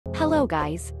Hello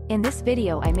guys, in this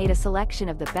video I made a selection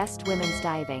of the best women's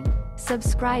diving.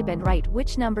 Subscribe and write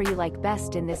which number you like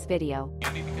best in this video.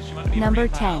 Number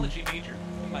 10. Major.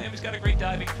 Miami's got a great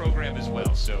diving program as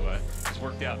well, so it's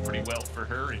worked out pretty well for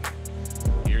her. And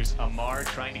here's Amar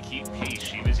trying to keep pace.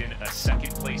 She was in a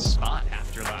second place spot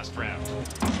after last round.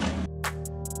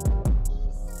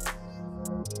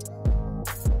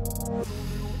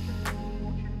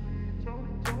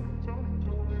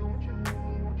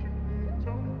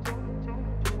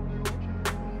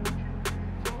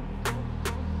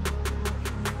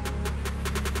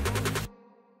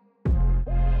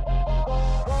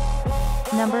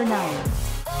 Number 9.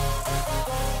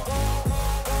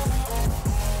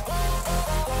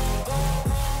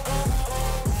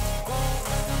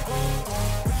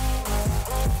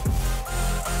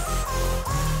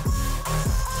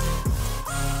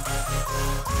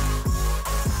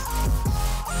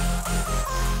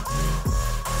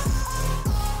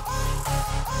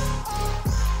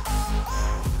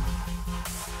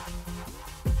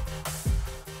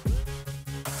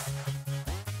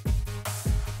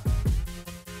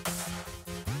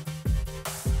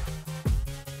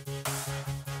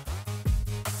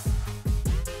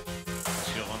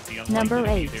 Number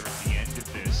 8. There at the end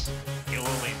of this.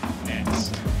 Hillary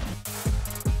next.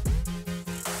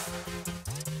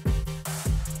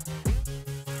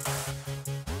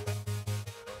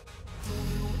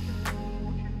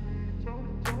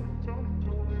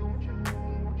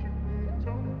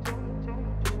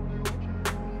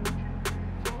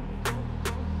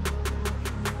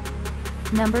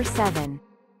 Number 7.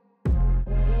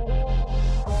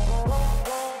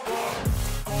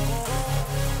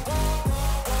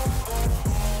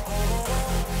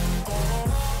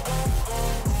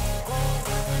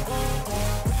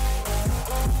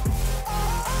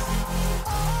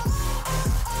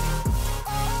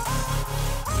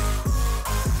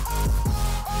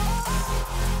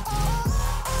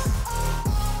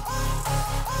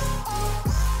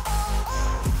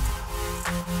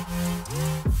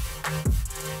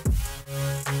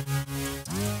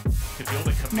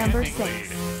 Number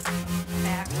 6.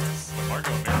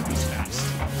 Margot America's fast.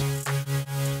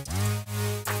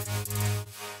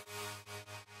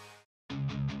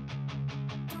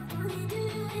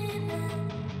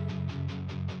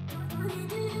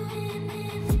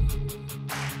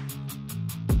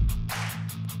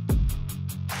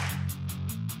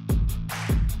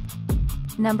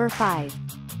 Number 5.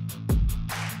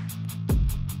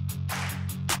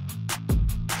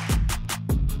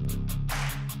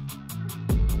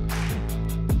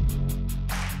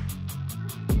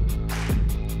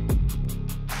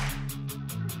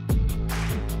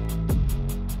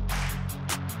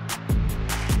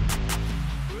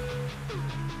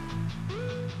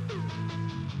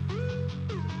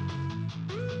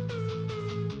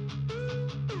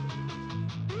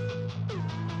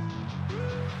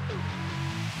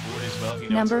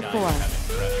 Number 4. I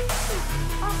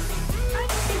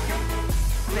think you're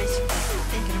basically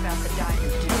thinking about the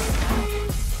diver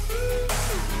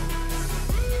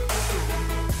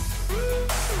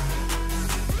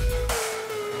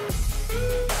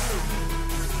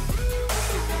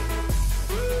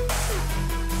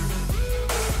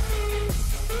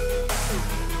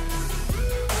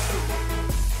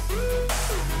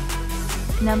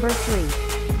too. Number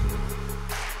 3.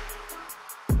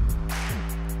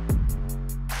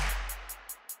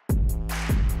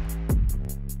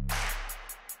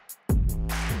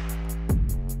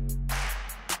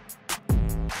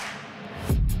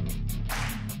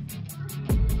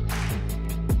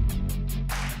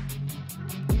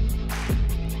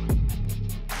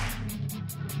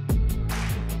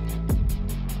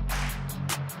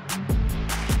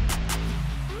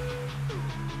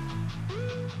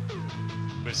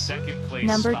 Second place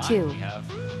Number spot. 2. We have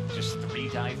just 3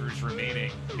 divers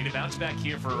remaining. Need a bounce back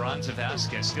here for Aranza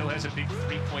Vasquez. Still has a big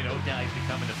 3.0 dive to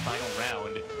come in the final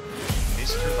round.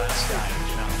 Missed her last dive,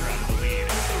 which knocked her out of the lead.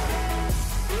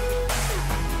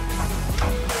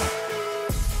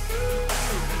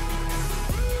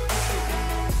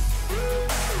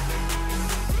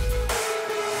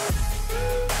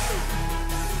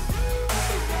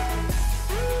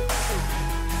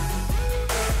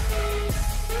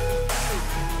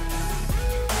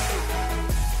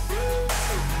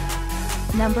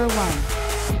 Number 1.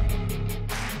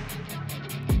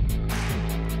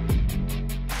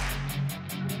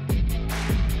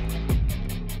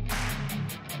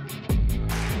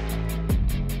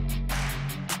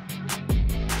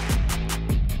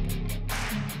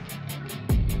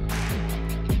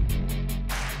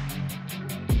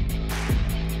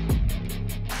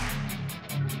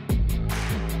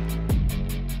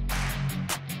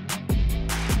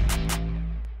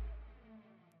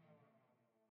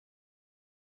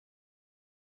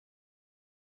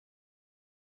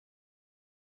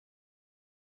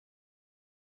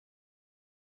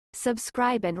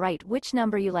 Subscribe and write which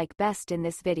number you like best in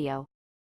this video.